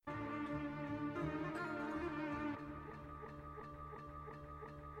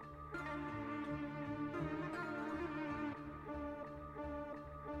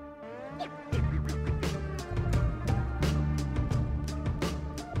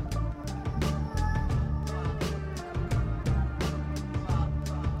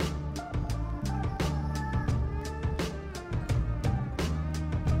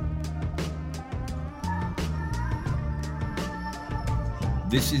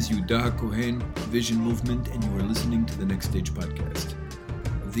This is Yudah Cohen, Vision Movement, and you are listening to the Next Stage podcast.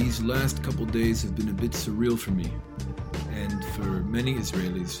 These last couple days have been a bit surreal for me, and for many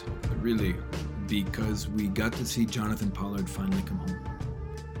Israelis, really, because we got to see Jonathan Pollard finally come home.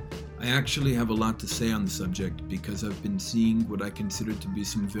 I actually have a lot to say on the subject because I've been seeing what I consider to be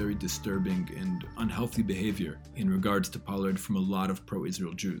some very disturbing and unhealthy behavior in regards to Pollard from a lot of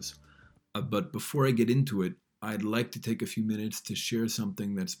pro-Israel Jews. But before I get into it, I'd like to take a few minutes to share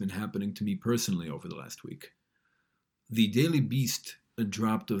something that's been happening to me personally over the last week. The Daily Beast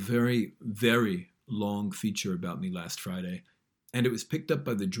dropped a very, very long feature about me last Friday, and it was picked up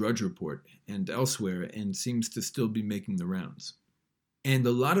by the Drudge Report and elsewhere and seems to still be making the rounds. And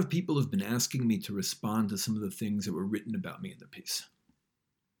a lot of people have been asking me to respond to some of the things that were written about me in the piece.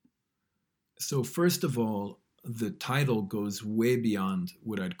 So first of all, the title goes way beyond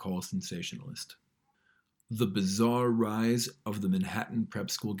what I'd call sensationalist. The bizarre rise of the Manhattan prep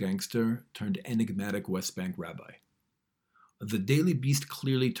school gangster turned enigmatic West Bank rabbi. The Daily Beast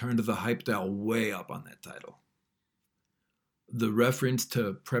clearly turned the hype dial way up on that title. The reference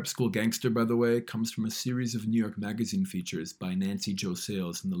to prep school gangster, by the way, comes from a series of New York Magazine features by Nancy Jo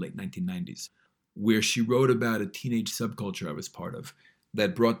Sales in the late 1990s, where she wrote about a teenage subculture I was part of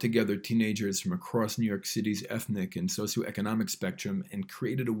that brought together teenagers from across New York City's ethnic and socioeconomic spectrum and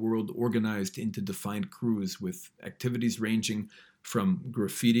created a world organized into defined crews with activities ranging from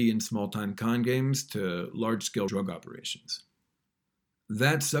graffiti and small-time con games to large-scale drug operations.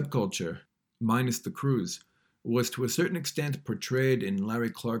 That subculture, minus the crews, was to a certain extent portrayed in Larry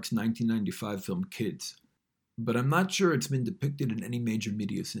Clark's 1995 film Kids, but I'm not sure it's been depicted in any major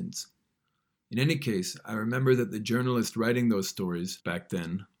media since. In any case, I remember that the journalist writing those stories back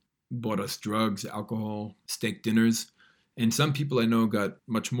then bought us drugs, alcohol, steak dinners, and some people I know got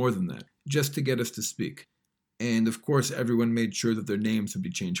much more than that, just to get us to speak. And of course, everyone made sure that their names would be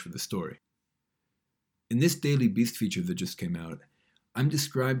changed for the story. In this Daily Beast feature that just came out, I'm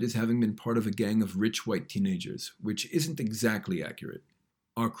described as having been part of a gang of rich white teenagers, which isn't exactly accurate.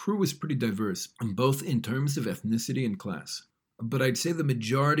 Our crew was pretty diverse, both in terms of ethnicity and class. But I'd say the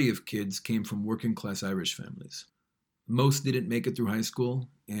majority of kids came from working-class Irish families. Most didn't make it through high school,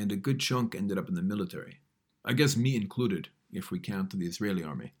 and a good chunk ended up in the military. I guess me included, if we count the Israeli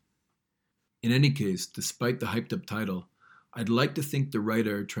army. In any case, despite the hyped-up title, I'd like to think the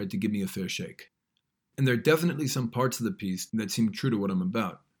writer tried to give me a fair shake. And there are definitely some parts of the piece that seem true to what I'm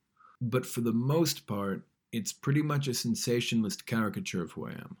about. But for the most part, it's pretty much a sensationalist caricature of who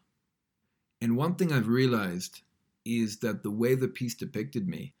I am. And one thing I've realized is that the way the piece depicted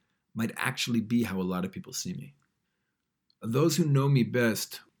me might actually be how a lot of people see me. Those who know me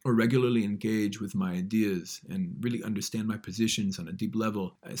best or regularly engage with my ideas and really understand my positions on a deep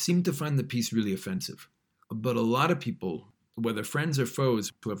level seem to find the piece really offensive. But a lot of people, whether friends or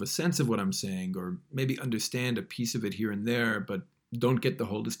foes, who have a sense of what I'm saying or maybe understand a piece of it here and there but don't get the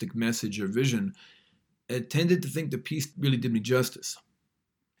holistic message or vision, tended to think the piece really did me justice.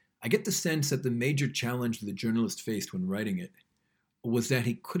 I get the sense that the major challenge the journalist faced when writing it was that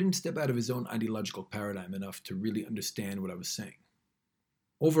he couldn't step out of his own ideological paradigm enough to really understand what I was saying.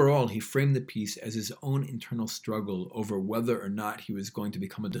 Overall, he framed the piece as his own internal struggle over whether or not he was going to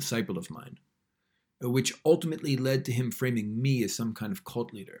become a disciple of mine, which ultimately led to him framing me as some kind of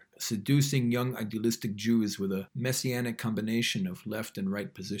cult leader, seducing young idealistic Jews with a messianic combination of left and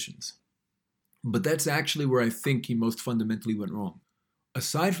right positions. But that's actually where I think he most fundamentally went wrong.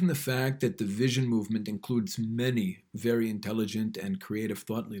 Aside from the fact that the Vision movement includes many very intelligent and creative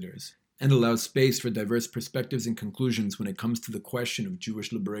thought leaders, and allows space for diverse perspectives and conclusions when it comes to the question of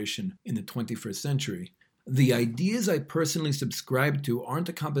Jewish liberation in the 21st century, the ideas I personally subscribe to aren't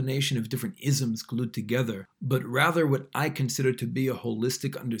a combination of different isms glued together, but rather what I consider to be a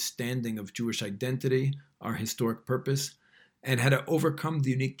holistic understanding of Jewish identity, our historic purpose, and how to overcome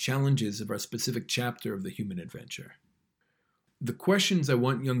the unique challenges of our specific chapter of the human adventure. The questions I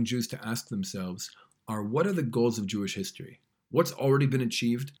want young Jews to ask themselves are: what are the goals of Jewish history? What's already been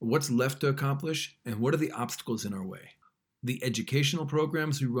achieved? What's left to accomplish? And what are the obstacles in our way? The educational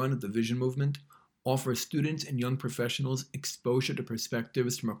programs we run at the Vision Movement offer students and young professionals exposure to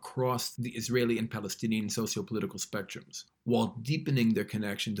perspectives from across the Israeli and Palestinian socio-political spectrums, while deepening their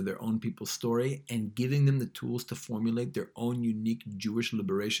connection to their own people's story and giving them the tools to formulate their own unique Jewish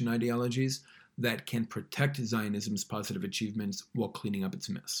liberation ideologies that can protect Zionism's positive achievements while cleaning up its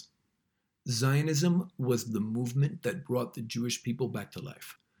mess. Zionism was the movement that brought the Jewish people back to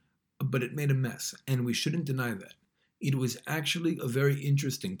life. But it made a mess, and we shouldn't deny that. It was actually a very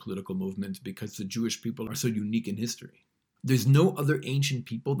interesting political movement because the Jewish people are so unique in history. There's no other ancient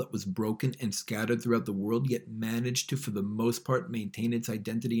people that was broken and scattered throughout the world yet managed to, for the most part, maintain its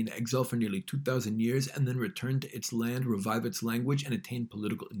identity in exile for nearly 2,000 years and then return to its land, revive its language, and attain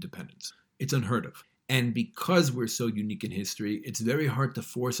political independence. It's unheard of. And because we're so unique in history, it's very hard to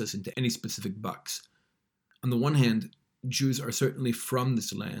force us into any specific box. On the one hand, Jews are certainly from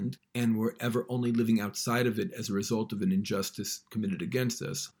this land, and were ever only living outside of it as a result of an injustice committed against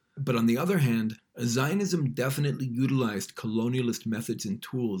us. But on the other hand, Zionism definitely utilized colonialist methods and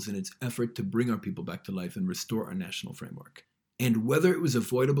tools in its effort to bring our people back to life and restore our national framework. And whether it was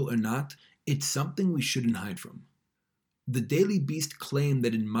avoidable or not, it's something we shouldn't hide from. The Daily Beast claimed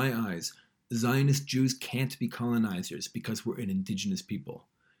that in my eyes, Zionist Jews can't be colonizers because we're an indigenous people.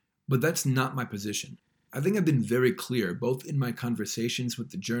 But that's not my position. I think I've been very clear, both in my conversations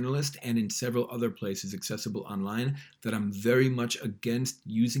with the journalist and in several other places accessible online, that I'm very much against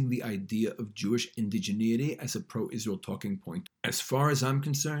using the idea of Jewish indigeneity as a pro-Israel talking point. As far as I'm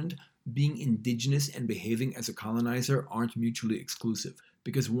concerned, being indigenous and behaving as a colonizer aren't mutually exclusive,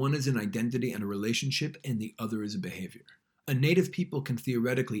 because one is an identity and a relationship and the other is a behavior. A native people can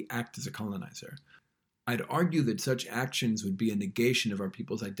theoretically act as a colonizer. I'd argue that such actions would be a negation of our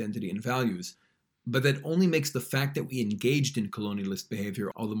people's identity and values, but that only makes the fact that we engaged in colonialist behavior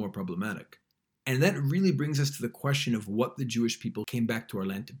all the more problematic. And that really brings us to the question of what the Jewish people came back to our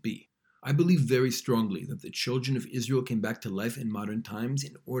land to be. I believe very strongly that the children of Israel came back to life in modern times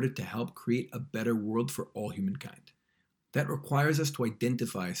in order to help create a better world for all humankind. That requires us to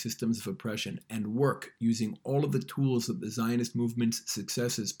identify systems of oppression and work using all of the tools that the Zionist movement's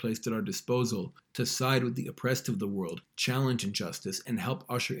successes placed at our disposal to side with the oppressed of the world, challenge injustice, and help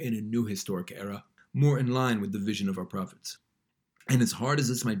usher in a new historic era, more in line with the vision of our prophets. And as hard as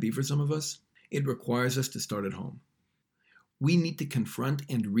this might be for some of us, it requires us to start at home. We need to confront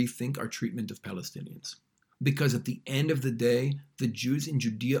and rethink our treatment of Palestinians. Because at the end of the day, the Jews in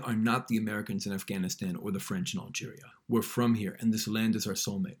Judea are not the Americans in Afghanistan or the French in Algeria. We're from here, and this land is our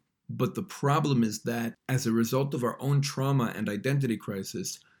soulmate. But the problem is that, as a result of our own trauma and identity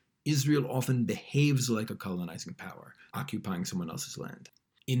crisis, Israel often behaves like a colonizing power, occupying someone else's land.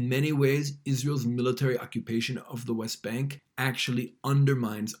 In many ways, Israel's military occupation of the West Bank actually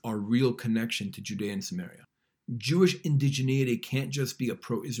undermines our real connection to Judea and Samaria. Jewish indigeneity can't just be a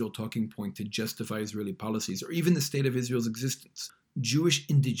pro-Israel talking point to justify Israeli policies or even the state of Israel's existence. Jewish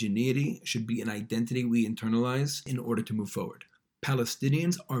indigeneity should be an identity we internalize in order to move forward.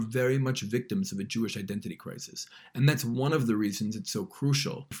 Palestinians are very much victims of a Jewish identity crisis, and that's one of the reasons it's so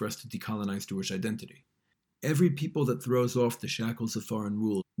crucial for us to decolonize Jewish identity. Every people that throws off the shackles of foreign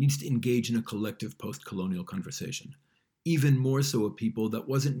rule needs to engage in a collective post-colonial conversation. Even more so a people that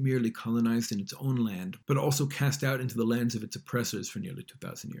wasn't merely colonized in its own land, but also cast out into the lands of its oppressors for nearly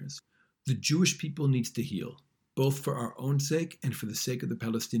 2,000 years. The Jewish people needs to heal, both for our own sake and for the sake of the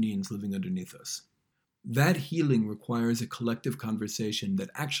Palestinians living underneath us. That healing requires a collective conversation that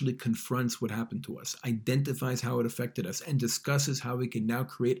actually confronts what happened to us, identifies how it affected us, and discusses how we can now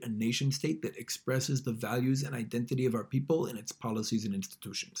create a nation-state that expresses the values and identity of our people in its policies and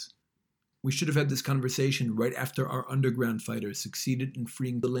institutions. We should have had this conversation right after our underground fighters succeeded in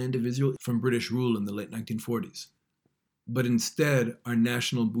freeing the land of Israel from British rule in the late 1940s. But instead, our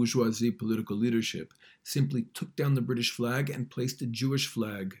national bourgeoisie political leadership simply took down the British flag and placed a Jewish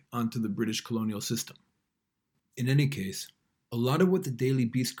flag onto the British colonial system. In any case, a lot of what the Daily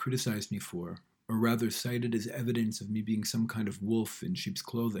Beast criticized me for, or rather cited as evidence of me being some kind of wolf in sheep's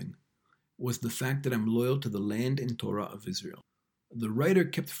clothing, was the fact that I'm loyal to the land and Torah of Israel. The writer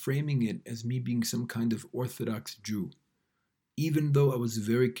kept framing it as me being some kind of Orthodox Jew, even though I was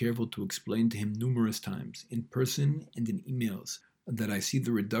very careful to explain to him numerous times, in person and in emails, that I see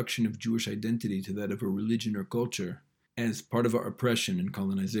the reduction of Jewish identity to that of a religion or culture as part of our oppression and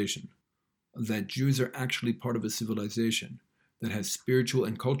colonization. That Jews are actually part of a civilization that has spiritual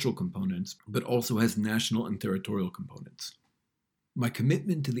and cultural components, but also has national and territorial components. My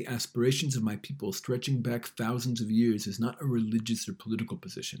commitment to the aspirations of my people stretching back thousands of years is not a religious or political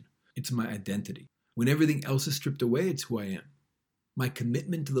position. It's my identity. When everything else is stripped away, it's who I am. My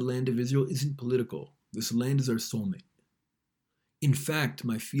commitment to the land of Israel isn't political. This land is our soulmate. In fact,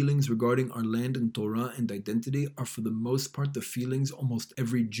 my feelings regarding our land and Torah and identity are for the most part the feelings almost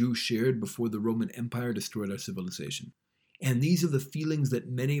every Jew shared before the Roman Empire destroyed our civilization. And these are the feelings that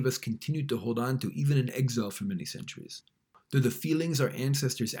many of us continue to hold on to even in exile for many centuries. They're the feelings our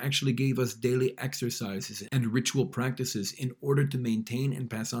ancestors actually gave us daily exercises and ritual practices in order to maintain and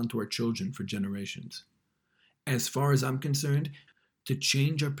pass on to our children for generations. As far as I'm concerned, to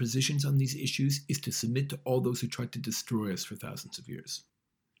change our positions on these issues is to submit to all those who tried to destroy us for thousands of years.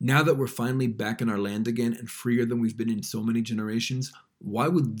 Now that we're finally back in our land again and freer than we've been in so many generations, why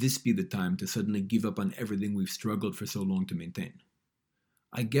would this be the time to suddenly give up on everything we've struggled for so long to maintain?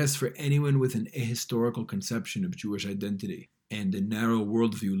 I guess for anyone with an ahistorical conception of Jewish identity and a narrow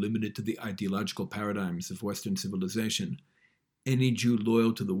worldview limited to the ideological paradigms of Western civilization, any Jew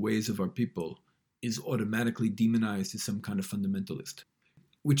loyal to the ways of our people is automatically demonized as some kind of fundamentalist,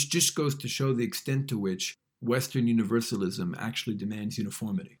 which just goes to show the extent to which Western universalism actually demands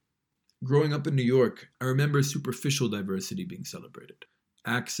uniformity. Growing up in New York, I remember superficial diversity being celebrated,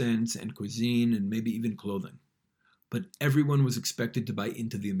 accents and cuisine and maybe even clothing. But everyone was expected to buy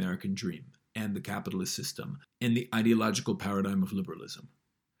into the American dream and the capitalist system and the ideological paradigm of liberalism.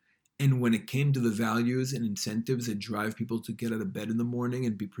 And when it came to the values and incentives that drive people to get out of bed in the morning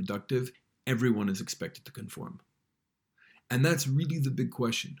and be productive, everyone is expected to conform. And that's really the big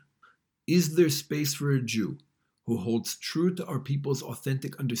question. Is there space for a Jew who holds true to our people's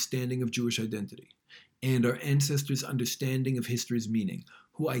authentic understanding of Jewish identity and our ancestors' understanding of history's meaning,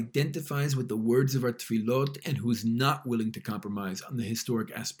 who identifies with the words of our tefillot and who's not willing to compromise on the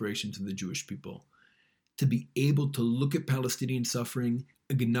historic aspirations of the Jewish people, to be able to look at Palestinian suffering,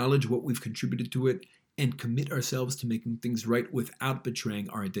 acknowledge what we've contributed to it, and commit ourselves to making things right without betraying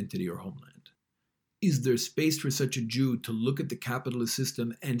our identity or homeland? Is there space for such a Jew to look at the capitalist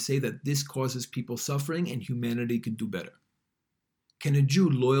system and say that this causes people suffering and humanity could do better? Can a Jew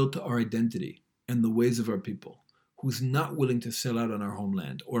loyal to our identity and the ways of our people, who's not willing to sell out on our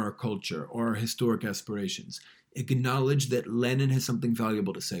homeland or our culture or our historic aspirations, acknowledge that Lenin has something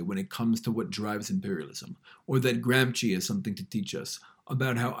valuable to say when it comes to what drives imperialism, or that Gramsci has something to teach us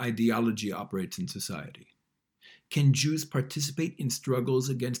about how ideology operates in society? Can Jews participate in struggles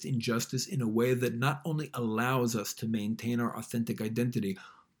against injustice in a way that not only allows us to maintain our authentic identity,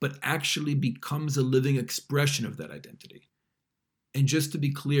 but actually becomes a living expression of that identity? And just to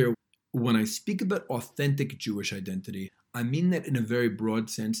be clear, when I speak about authentic Jewish identity, I mean that in a very broad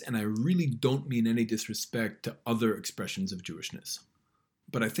sense, and I really don't mean any disrespect to other expressions of Jewishness.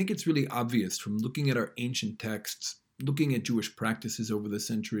 But I think it's really obvious from looking at our ancient texts, looking at Jewish practices over the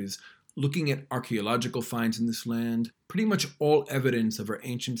centuries, looking at archaeological finds in this land, pretty much all evidence of our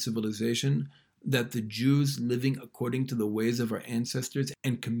ancient civilization, that the Jews living according to the ways of our ancestors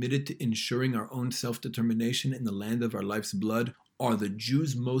and committed to ensuring our own self-determination in the land of our life's blood are the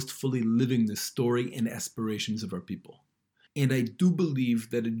Jews most fully living the story and aspirations of our people. And I do believe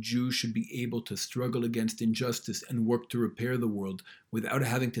that a Jew should be able to struggle against injustice and work to repair the world without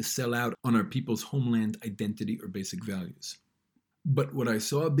having to sell out on our people's homeland identity or basic values. But what I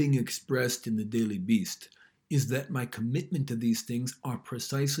saw being expressed in the Daily Beast is that my commitment to these things are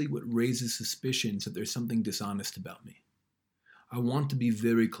precisely what raises suspicions that there's something dishonest about me. I want to be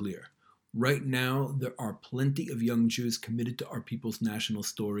very clear. Right now, there are plenty of young Jews committed to our people's national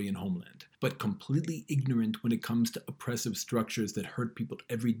story and homeland, but completely ignorant when it comes to oppressive structures that hurt people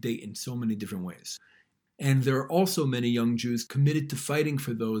every day in so many different ways. And there are also many young Jews committed to fighting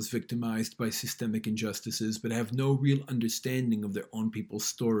for those victimized by systemic injustices, but have no real understanding of their own people's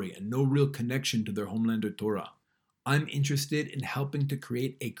story and no real connection to their homeland or Torah. I'm interested in helping to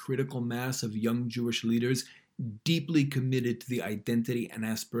create a critical mass of young Jewish leaders deeply committed to the identity and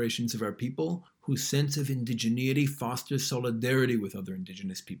aspirations of our people, whose sense of indigeneity fosters solidarity with other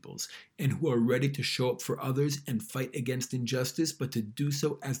indigenous peoples, and who are ready to show up for others and fight against injustice, but to do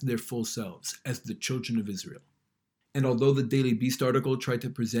so as their full selves, as the children of Israel. And although the Daily Beast article tried to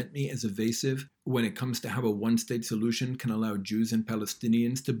present me as evasive when it comes to how a one-state solution can allow Jews and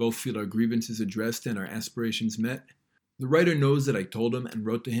Palestinians to both feel our grievances addressed and our aspirations met, the writer knows that I told him and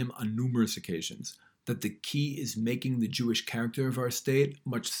wrote to him on numerous occasions that the key is making the Jewish character of our state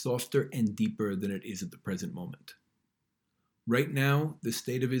much softer and deeper than it is at the present moment. Right now, the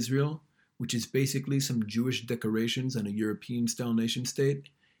state of Israel, which is basically some Jewish decorations on a European-style nation-state,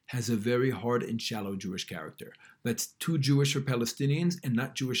 has a very hard and shallow Jewish character that's too Jewish for Palestinians and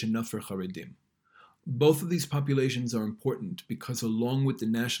not Jewish enough for Haredim. Both of these populations are important because along with the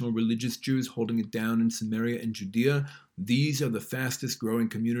national religious Jews holding it down in Samaria and Judea, these are the fastest growing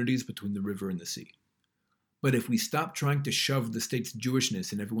communities between the river and the sea. But if we stop trying to shove the state's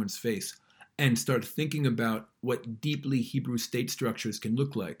Jewishness in everyone's face and start thinking about what deeply Hebrew state structures can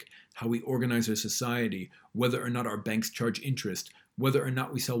look like, how we organize our society, whether or not our banks charge interest, whether or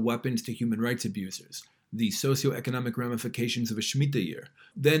not we sell weapons to human rights abusers, the socioeconomic ramifications of a Shemitah year,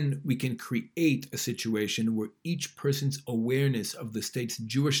 then we can create a situation where each person's awareness of the state's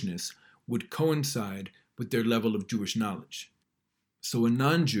Jewishness would coincide with their level of Jewish knowledge. So a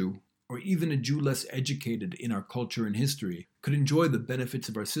non-Jew, or even a Jew less educated in our culture and history, could enjoy the benefits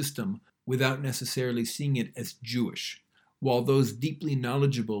of our system without necessarily seeing it as Jewish, while those deeply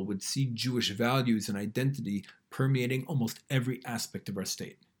knowledgeable would see Jewish values and identity permeating almost every aspect of our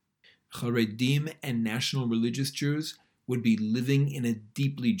state. Haredim and national religious Jews would be living in a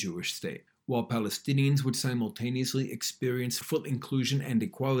deeply Jewish state, while Palestinians would simultaneously experience full inclusion and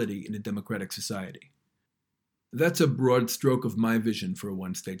equality in a democratic society. That's a broad stroke of my vision for a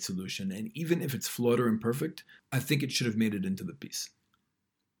one-state solution, and even if it's flawed or imperfect, I think it should have made it into the piece.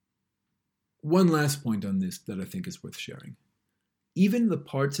 One last point on this that I think is worth sharing. Even the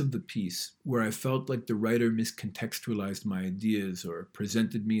parts of the piece where I felt like the writer miscontextualized my ideas or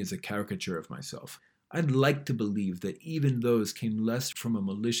presented me as a caricature of myself, I'd like to believe that even those came less from a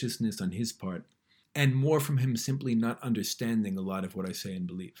maliciousness on his part and more from him simply not understanding a lot of what I say and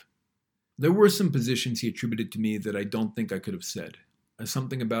believe. There were some positions he attributed to me that I don't think I could have said.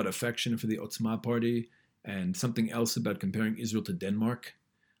 Something about affection for the Otzma party, and something else about comparing Israel to Denmark,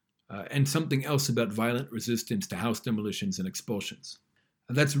 and something else about violent resistance to house demolitions and expulsions.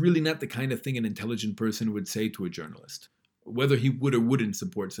 And that's really not the kind of thing an intelligent person would say to a journalist, whether he would or wouldn't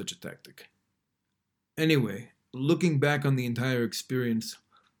support such a tactic. Anyway, looking back on the entire experience,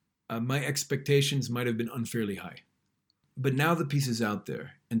 my expectations might have been unfairly high. But now the piece is out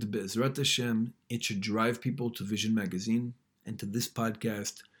there, and Be'ezrat Hashem, it should drive people to Vision Magazine and to this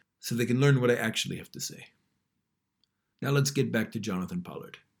podcast so they can learn what I actually have to say. Now let's get back to Jonathan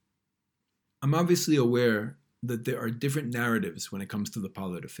Pollard. I'm obviously aware that there are different narratives when it comes to the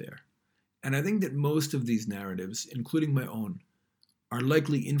Pollard affair, and I think that most of these narratives, including my own, are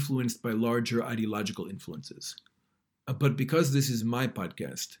likely influenced by larger ideological influences. But because this is my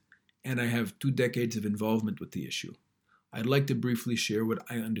podcast, and I have 2 decades of involvement with the issue, I'd like to briefly share what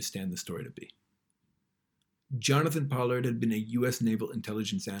I understand the story to be. Jonathan Pollard had been a U.S. naval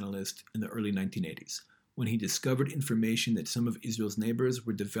intelligence analyst in the early 1980s, when he discovered information that some of Israel's neighbors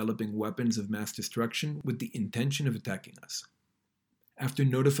were developing weapons of mass destruction with the intention of attacking us. After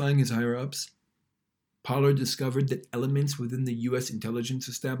notifying his higher-ups, Pollard discovered that elements within the U.S. intelligence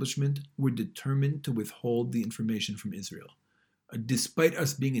establishment were determined to withhold the information from Israel, despite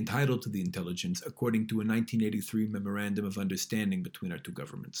us being entitled to the intelligence according to a 1983 Memorandum of Understanding between our 2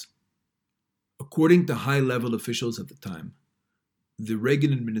 governments. According to high-level officials at the time, the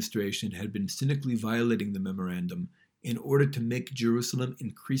Reagan administration had been cynically violating the memorandum in order to make Jerusalem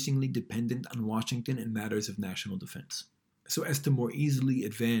increasingly dependent on Washington in matters of national defense, so as to more easily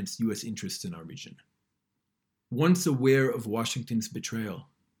advance U.S. interests in our region. Once aware of Washington's betrayal,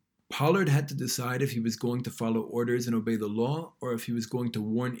 Pollard had to decide if he was going to follow orders and obey the law, or if he was going to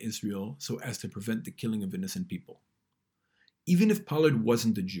warn Israel so as to prevent the killing of innocent people. Even if Pollard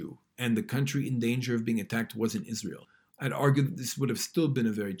wasn't a Jew, and the country in danger of being attacked wasn't Israel, I'd argue that this would have still been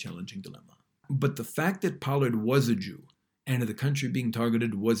a very challenging dilemma. But the fact that Pollard was a Jew, and the country being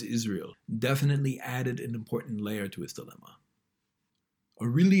targeted was Israel, definitely added an important layer to his dilemma. A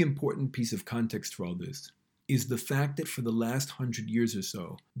really important piece of context for all this is the fact that for the last 100 years or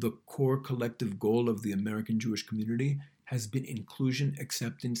so, the core collective goal of the American Jewish community has been inclusion,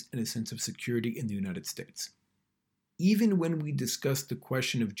 acceptance, and a sense of security in the United States. Even when we discuss the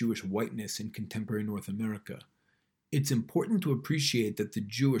question of Jewish whiteness in contemporary North America, it's important to appreciate that the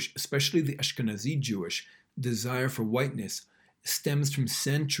Jewish, especially the Ashkenazi Jewish, desire for whiteness stems from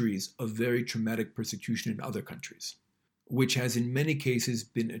centuries of very traumatic persecution in other countries, which has in many cases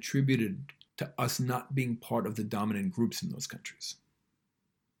been attributed to us not being part of the dominant groups in those countries.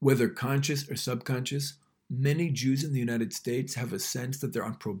 Whether conscious or subconscious, many Jews in the United States have a sense that they're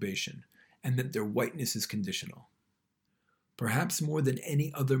on probation and that their whiteness is conditional. Perhaps more than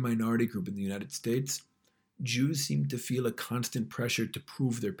any other minority group in the United States, Jews seem to feel a constant pressure to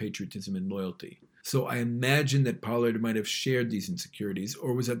prove their patriotism and loyalty. So I imagine that Pollard might have shared these insecurities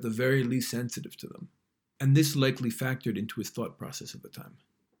or was at the very least sensitive to them. And this likely factored into his thought process at the time.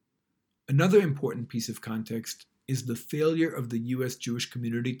 Another important piece of context is the failure of the U.S. Jewish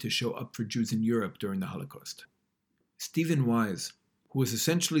community to show up for Jews in Europe during the Holocaust. Stephen Wise, who was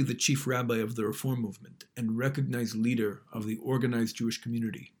essentially the chief rabbi of the Reform movement and recognized leader of the organized Jewish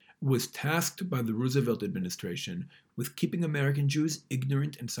community, was tasked by the Roosevelt administration with keeping American Jews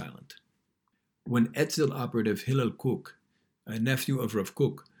ignorant and silent. When Etzel operative Hillel Kook, a nephew of Rav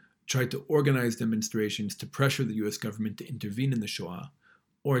Kook, tried to organize demonstrations to pressure the U.S. government to intervene in the Shoah,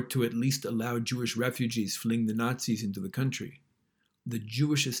 or to at least allow Jewish refugees fleeing the Nazis into the country, the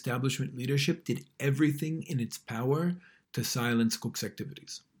Jewish establishment leadership did everything in its power to silence Kook's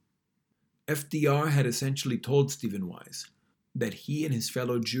activities. FDR had essentially told Stephen Wise that he and his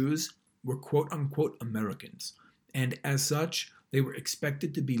fellow Jews were quote-unquote Americans, and as such, they were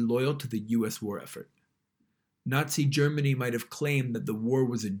expected to be loyal to the U.S. war effort. Nazi Germany might have claimed that the war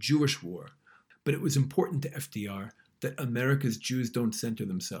was a Jewish war, but it was important to FDR that America's Jews don't center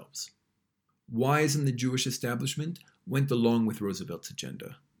themselves. Wise and the Jewish establishment went along with Roosevelt's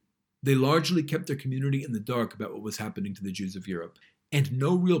agenda. They largely kept their community in the dark about what was happening to the Jews of Europe, and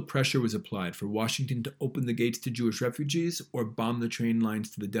no real pressure was applied for Washington to open the gates to Jewish refugees or bomb the train lines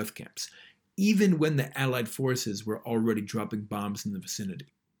to the death camps, even when the Allied forces were already dropping bombs in the vicinity.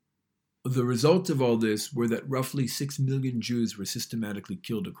 The results of all this were that roughly 6 million Jews were systematically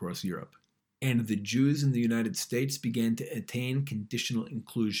killed across Europe, and the Jews in the United States began to attain conditional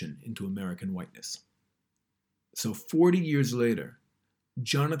inclusion into American whiteness. So 40 years later,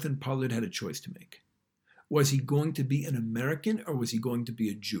 Jonathan Pollard had a choice to make. Was he going to be an American or was he going to be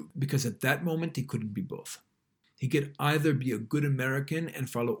a Jew? Because at that moment, he couldn't be both. He could either be a good American and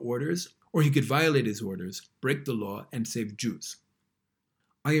follow orders, or he could violate his orders, break the law, and save Jews.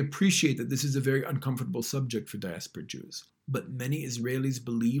 I appreciate that this is a very uncomfortable subject for diaspora Jews, but many Israelis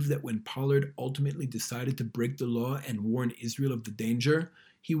believe that when Pollard ultimately decided to break the law and warn Israel of the danger,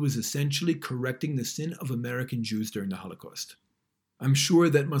 he was essentially correcting the sin of American Jews during the Holocaust. I'm sure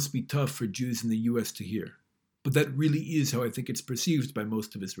that must be tough for Jews in the US to hear, but that really is how I think it's perceived by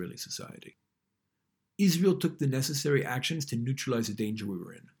most of Israeli society. Israel took the necessary actions to neutralize the danger we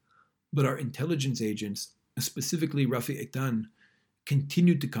were in, but our intelligence agents, specifically Rafi Eitan,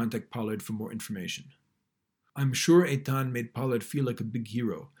 continued to contact Pollard for more information. I'm sure Eitan made Pollard feel like a big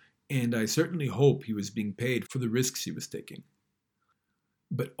hero, and I certainly hope he was being paid for the risks he was taking.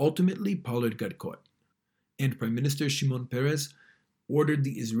 But ultimately, Pollard got caught, and Prime Minister Shimon Peres ordered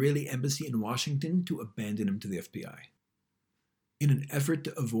the Israeli embassy in Washington to abandon him to the FBI. In an effort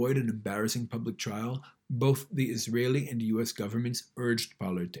to avoid an embarrassing public trial, both the Israeli and US governments urged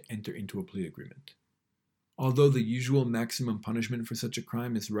Pollard to enter into a plea agreement. Although the usual maximum punishment for such a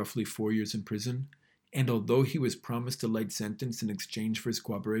crime is roughly 4 years in prison, and although he was promised a light sentence in exchange for his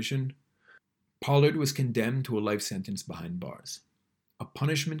cooperation, Pollard was condemned to a life sentence behind bars, a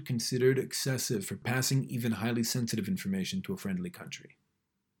punishment considered excessive for passing even highly sensitive information to a friendly country.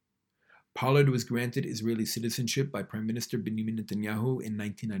 Pollard was granted Israeli citizenship by Prime Minister Benjamin Netanyahu in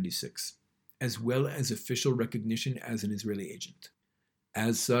 1996, as well as official recognition as an Israeli agent.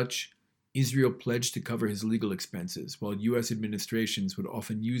 As such, Israel pledged to cover his legal expenses, while U.S. administrations would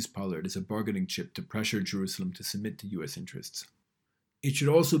often use Pollard as a bargaining chip to pressure Jerusalem to submit to U.S. interests. It should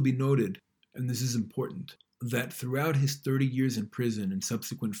also be noted, and this is important, that throughout his 30 years in prison and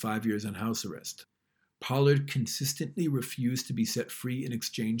subsequent 5 years on house arrest, Pollard consistently refused to be set free in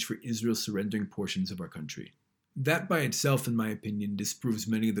exchange for Israel surrendering portions of our country. That by itself, in my opinion, disproves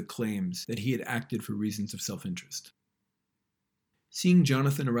many of the claims that he had acted for reasons of self-interest. Seeing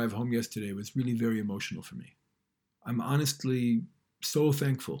Jonathan arrive home yesterday was really very emotional for me. I'm honestly so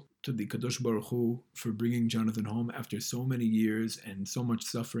thankful to the Kadosh Baruch Hu for bringing Jonathan home after so many years and so much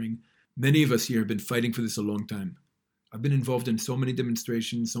suffering. Many of us here have been fighting for this a long time. I've been involved in so many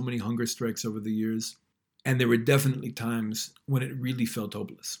demonstrations, so many hunger strikes over the years, and there were definitely times when it really felt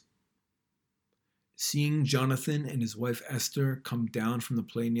hopeless. Seeing Jonathan and his wife Esther come down from the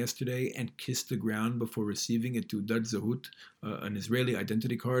plane yesterday and kiss the ground before receiving a Teudat Zahut, an Israeli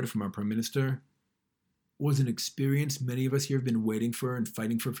identity card from our Prime Minister, was an experience many of us here have been waiting for and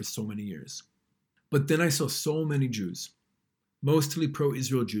fighting for so many years. But then I saw so many Jews, mostly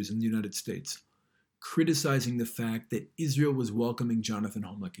pro-Israel Jews in the United States, criticizing the fact that Israel was welcoming Jonathan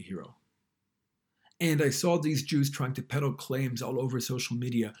home like a hero. And I saw these Jews trying to peddle claims all over social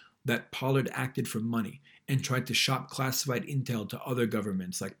media that Pollard acted for money and tried to shop classified intel to other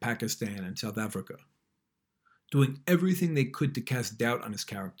governments like Pakistan and South Africa, doing everything they could to cast doubt on his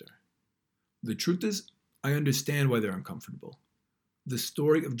character. The truth is, I understand why they're uncomfortable. The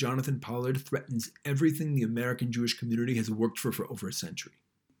story of Jonathan Pollard threatens everything the American Jewish community has worked for over a century.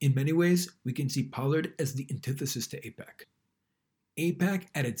 In many ways, we can see Pollard as the antithesis to AIPAC. AIPAC,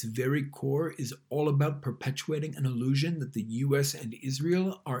 at its very core, is all about perpetuating an illusion that the US and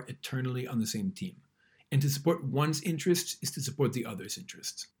Israel are eternally on the same team, and to support one's interests is to support the other's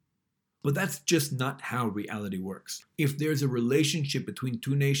interests. But that's just not how reality works. If there's a relationship between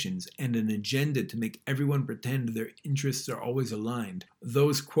two nations and an agenda to make everyone pretend their interests are always aligned,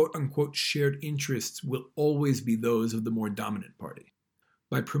 those quote-unquote shared interests will always be those of the more dominant party.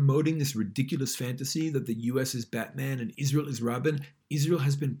 By promoting this ridiculous fantasy that the US is Batman and Israel is Robin, Israel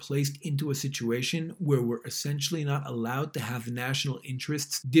has been placed into a situation where we're essentially not allowed to have national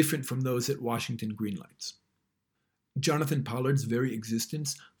interests different from those that Washington greenlights. Jonathan Pollard's very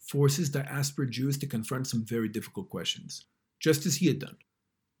existence forces diaspora Jews to confront some very difficult questions, just as he had done.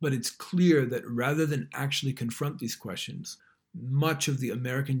 But it's clear that rather than actually confront these questions, much of the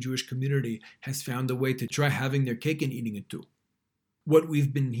American Jewish community has found a way to try having their cake and eating it too. What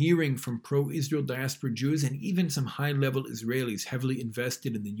we've been hearing from pro-Israel diaspora Jews and even some high-level Israelis heavily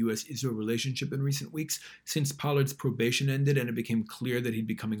invested in the U.S.-Israel relationship in recent weeks, since Pollard's probation ended and it became clear that he'd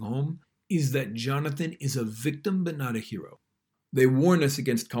be coming home, is that Jonathan is a victim but not a hero. They warn us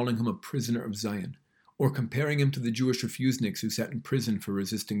against calling him a prisoner of Zion, or comparing him to the Jewish refuseniks who sat in prison for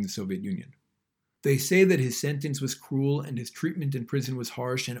resisting the Soviet Union. They say that his sentence was cruel and his treatment in prison was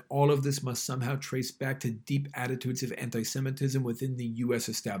harsh, and all of this must somehow trace back to deep attitudes of anti-Semitism within the U.S.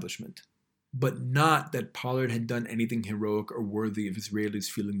 establishment. But not that Pollard had done anything heroic or worthy of Israelis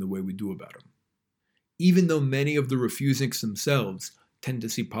feeling the way we do about him. Even though many of the refuseniks themselves tend to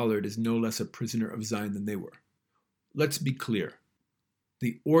see Pollard as no less a prisoner of Zion than they were. Let's be clear.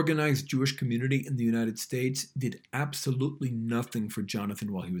 The organized Jewish community in the United States did absolutely nothing for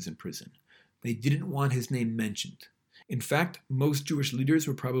Jonathan while he was in prison. They didn't want his name mentioned. In fact, most Jewish leaders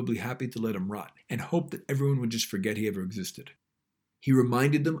were probably happy to let him rot and hope that everyone would just forget he ever existed. He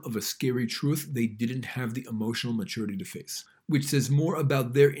reminded them of a scary truth they didn't have the emotional maturity to face, which says more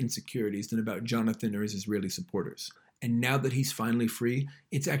about their insecurities than about Jonathan or his Israeli supporters. And now that he's finally free,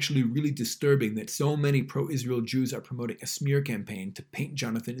 it's actually really disturbing that so many pro-Israel Jews are promoting a smear campaign to paint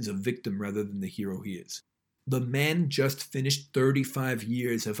Jonathan as a victim rather than the hero he is. The man just finished 35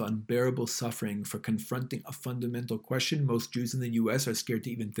 years of unbearable suffering for confronting a fundamental question most Jews in the US are scared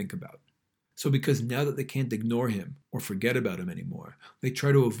to even think about. So because now that they can't ignore him or forget about him anymore, they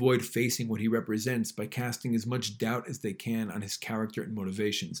try to avoid facing what he represents by casting as much doubt as they can on his character and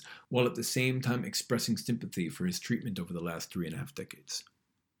motivations, while at the same time expressing sympathy for his treatment over the last 3.5 decades.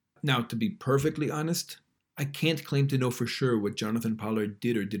 Now, to be perfectly honest, I can't claim to know for sure what Jonathan Pollard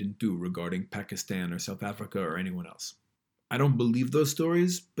did or didn't do regarding Pakistan or South Africa or anyone else. I don't believe those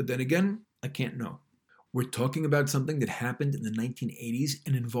stories, but then again, I can't know. We're talking about something that happened in the 1980s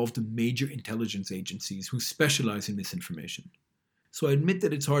and involved major intelligence agencies who specialize in misinformation. So I admit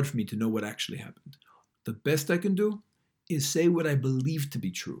that it's hard for me to know what actually happened. The best I can do is say what I believe to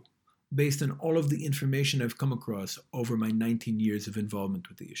be true, based on all of the information I've come across over my 19 years of involvement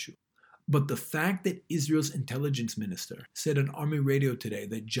with the issue. But the fact that Israel's intelligence minister said on Army radio today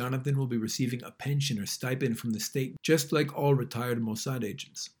that Jonathan will be receiving a pension or stipend from the state just like all retired Mossad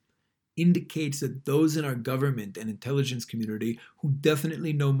agents indicates that those in our government and intelligence community who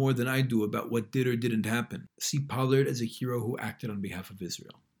definitely know more than I do about what did or didn't happen see Pollard as a hero who acted on behalf of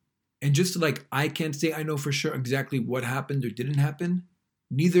Israel. And just like I can't say I know for sure exactly what happened or didn't happen,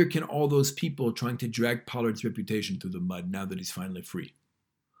 neither can all those people trying to drag Pollard's reputation through the mud now that he's finally free.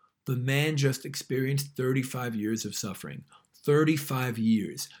 The man just experienced 35 years of suffering. 35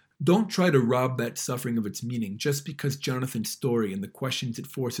 years. Don't try to rob that suffering of its meaning just because Jonathan's story and the questions it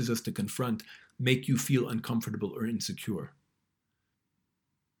forces us to confront make you feel uncomfortable or insecure.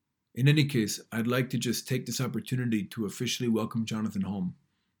 In any case, I'd like to just take this opportunity to officially welcome Jonathan home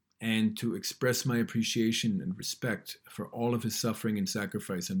and to express my appreciation and respect for all of his suffering and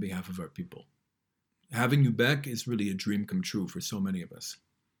sacrifice on behalf of our people. Having you back is really a dream come true for so many of us.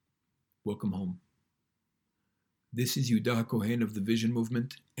 Welcome home. This is Yehuda HaKohen of the Vision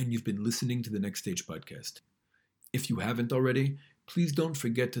Movement, and you've been listening to the Next Stage podcast. If you haven't already, please don't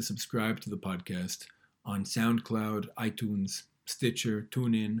forget to subscribe to the podcast on SoundCloud, iTunes, Stitcher,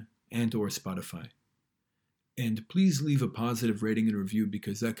 TuneIn, and or Spotify. And please leave a positive rating and review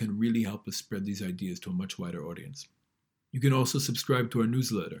because that can really help us spread these ideas to a much wider audience. You can also subscribe to our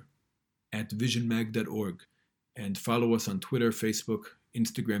newsletter at visionmag.org and follow us on Twitter, Facebook,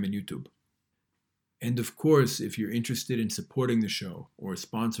 Instagram, and YouTube. And of course, if you're interested in supporting the show or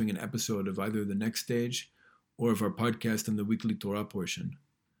sponsoring an episode of either The Next Stage or of our podcast on the weekly Torah portion,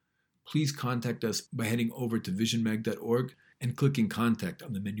 please contact us by heading over to visionmag.org and clicking Contact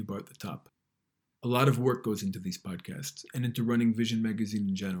on the menu bar at the top. A lot of work goes into these podcasts and into running Vision Magazine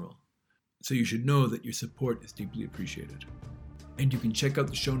in general, so you should know that your support is deeply appreciated. And you can check out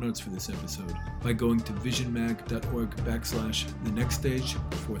the show notes for this episode by going to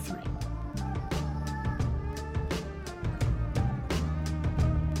visionmag.org/thenextstage43.